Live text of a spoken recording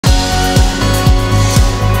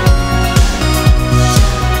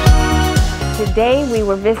Today we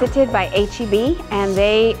were visited by HEB and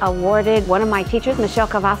they awarded one of my teachers, Michelle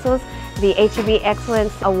Cavazos, the HEB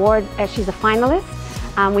Excellence Award as she's a finalist.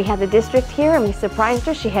 We had the district here and we surprised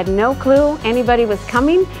her. She had no clue anybody was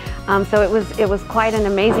coming. So it was quite an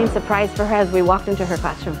amazing surprise for her as we walked into her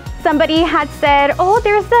classroom. Somebody had said, oh,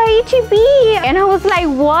 there's the HEB. And I was like,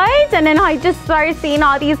 what? And then I just started seeing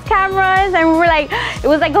all these cameras and we were like, it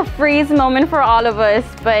was like a freeze moment for all of us,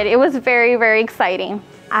 but it was very, very exciting.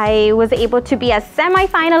 I was able to be a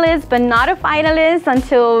semi-finalist, but not a finalist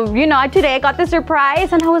until, today I got the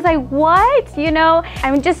surprise and I was like, what?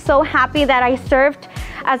 I'm just so happy that I served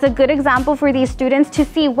as a good example for these students to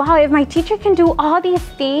see, wow, if my teacher can do all these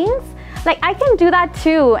things, like I can do that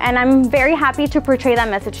too. And I'm very happy to portray that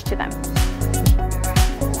message to them.